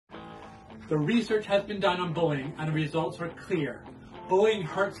The research has been done on bullying and the results are clear. Bullying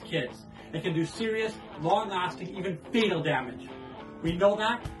hurts kids. It can do serious, long-lasting, even fatal damage. We know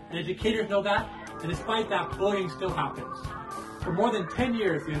that, and educators know that, and despite that, bullying still happens. For more than 10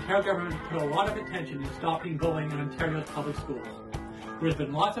 years, the Ontario government put a lot of attention in stopping bullying in Ontario's public schools. There's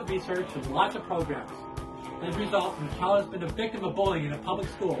been lots of research and lots of programs. As a result, when a child has been a victim of bullying in a public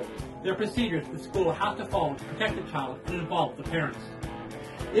school, there are procedures the school has to follow to protect the child and involve the parents.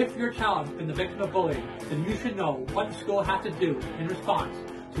 If your child has been the victim of bullying, then you should know what the school has to do in response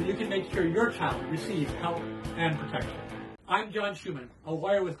so you can make sure your child receives help and protection. I'm John Schumann, a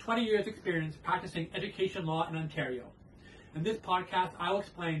lawyer with 20 years experience practicing education law in Ontario. In this podcast, I will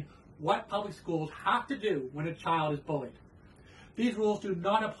explain what public schools have to do when a child is bullied. These rules do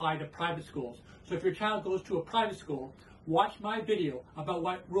not apply to private schools, so if your child goes to a private school, watch my video about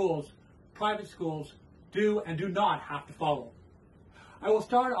what rules private schools do and do not have to follow. I will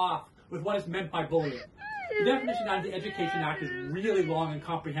start off with what is meant by bullying. The definition out of the Education Act is really long and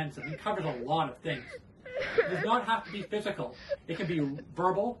comprehensive and covers a lot of things. It does not have to be physical. It can be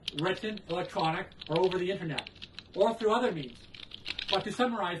verbal, written, electronic, or over the internet, or through other means. But to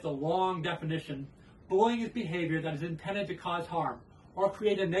summarize the long definition, bullying is behavior that is intended to cause harm or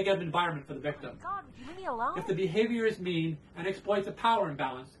create a negative environment for the victim. God, would you leave me alone? If the behavior is mean and exploits a power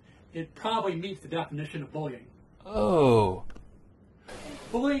imbalance, it probably meets the definition of bullying. Oh.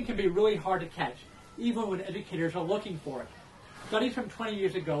 Bullying can be really hard to catch, even when educators are looking for it. Studies from 20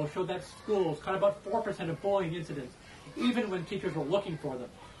 years ago showed that schools caught about 4% of bullying incidents, even when teachers were looking for them.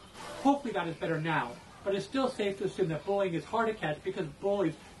 Hopefully that is better now, but it's still safe to assume that bullying is hard to catch because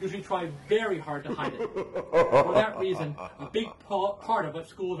bullies usually try very hard to hide it. For that reason, a big part of what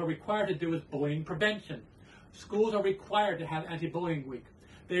schools are required to do is bullying prevention. Schools are required to have anti-bullying week.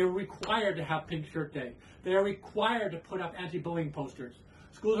 They are required to have Pink Shirt Day. They are required to put up anti-bullying posters.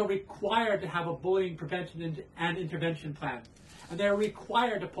 Schools are required to have a bullying prevention and intervention plan. And they are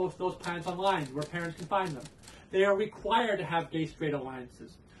required to post those plans online where parents can find them. They are required to have gay-straight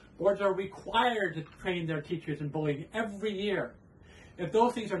alliances. Boards are required to train their teachers in bullying every year. If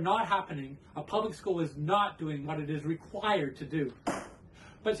those things are not happening, a public school is not doing what it is required to do.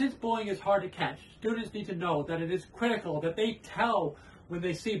 But since bullying is hard to catch, students need to know that it is critical that they tell when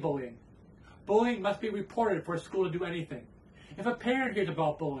they see bullying. Bullying must be reported for a school to do anything. If a parent hears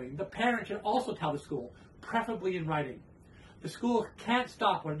about bullying, the parent should also tell the school, preferably in writing. The school can't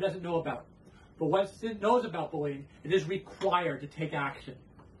stop what it doesn't know about. But once it knows about bullying, it is required to take action.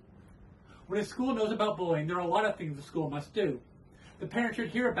 When a school knows about bullying, there are a lot of things the school must do. The parent should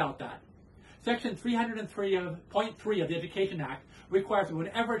hear about that. Section 303.3 of the Education Act requires that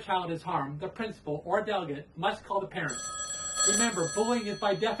whenever a child is harmed, the principal or delegate must call the parent. Remember, bullying is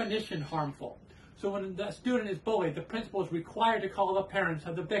by definition harmful. So when the student is bullied, the principal is required to call the parents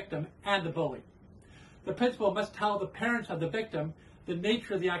of the victim and the bully. The principal must tell the parents of the victim the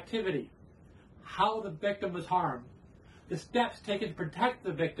nature of the activity, how the victim was harmed, the steps taken to protect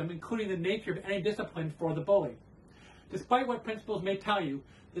the victim, including the nature of any discipline for the bully. Despite what principals may tell you,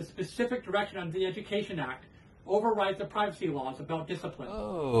 the specific direction under the Education Act overrides the privacy laws about discipline.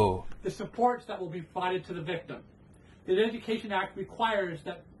 Oh. The supports that will be provided to the victim. The Education Act requires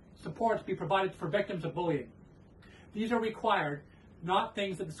that supports be provided for victims of bullying. These are required, not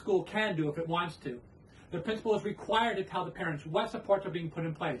things that the school can do if it wants to. The principal is required to tell the parents what supports are being put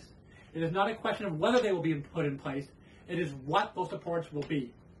in place. It is not a question of whether they will be put in place, it is what those supports will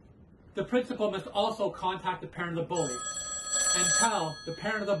be. The principal must also contact the parent of the bully and tell the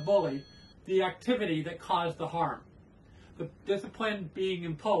parent of the bully the activity that caused the harm, the discipline being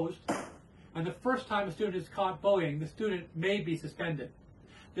imposed, and the first time a student is caught bullying, the student may be suspended.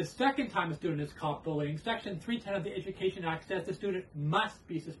 The second time a student is caught bullying, Section 310 of the Education Act says the student must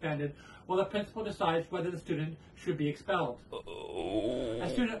be suspended while the principal decides whether the student should be expelled. A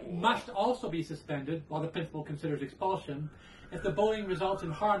student must also be suspended while the principal considers expulsion if the bullying results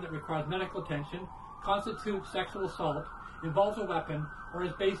in harm that requires medical attention, constitutes sexual assault, involves a weapon, or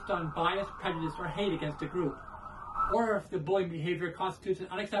is based on bias, prejudice, or hate against a group, or if the bullying behavior constitutes an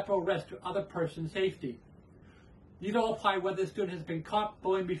unacceptable risk to other person's safety. These all apply whether the student has been caught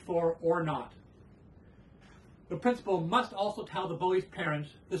bullying before or not. The principal must also tell the bully's parents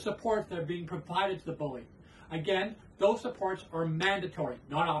the supports that are being provided to the bully. Again, those supports are mandatory,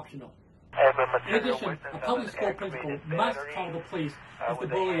 not optional. In addition, a public school principal must call the police if the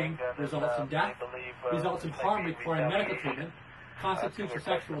bullying results in death, results in harm requiring medical treatment, constitutes a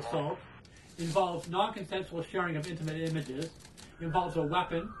sexual assault, involves non-consensual sharing of intimate images, involves a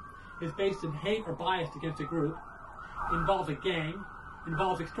weapon, is based in hate or bias against a group, involves a gang,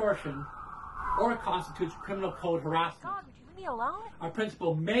 involves extortion, or constitutes criminal code harassment. God, would you leave me alone? A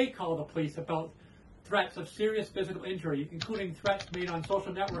principal may call the police about threats of serious physical injury, including threats made on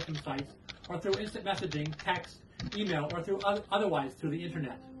social networking sites or through instant messaging, text, email, or through otherwise through the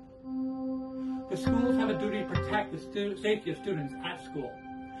internet. The schools have a duty to protect the safety of students at school.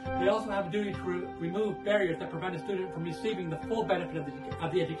 They also have a duty to remove barriers that prevent a student from receiving the full benefit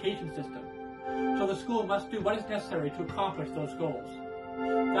of the education system. So the school must do what is necessary to accomplish those goals.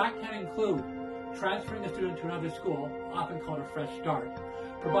 That can include transferring the student to another school, often called a fresh start,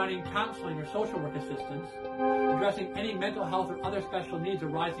 providing counseling or social work assistance, addressing any mental health or other special needs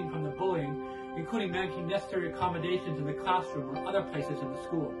arising from the bullying, including making necessary accommodations in the classroom or other places in the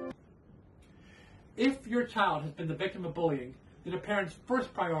school. If your child has been the victim of bullying, then a parent's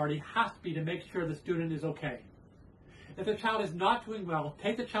first priority has to be to make sure the student is okay. If the child is not doing well,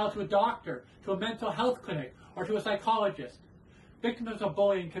 take the child to a doctor, to a mental health clinic, or to a psychologist. Victims of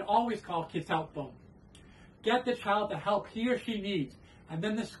bullying can always call Kids Help Phone. Get the child the help he or she needs, and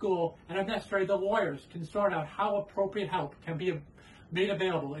then the school, and if necessary, the lawyers can sort out how appropriate help can be made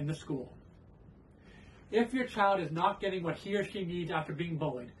available in the school. If your child is not getting what he or she needs after being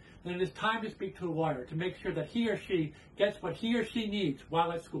bullied, then it is time to speak to a lawyer to make sure that he or she gets what he or she needs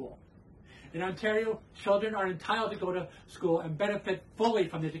while at school. In Ontario, children are entitled to go to school and benefit fully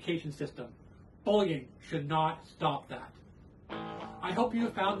from the education system. Bullying should not stop that. I hope you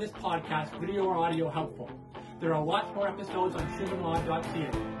have found this podcast, video or audio, helpful. There are lots more episodes on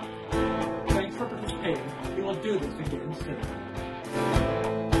humanlaw.ca. Thanks for participating. We will do this again soon.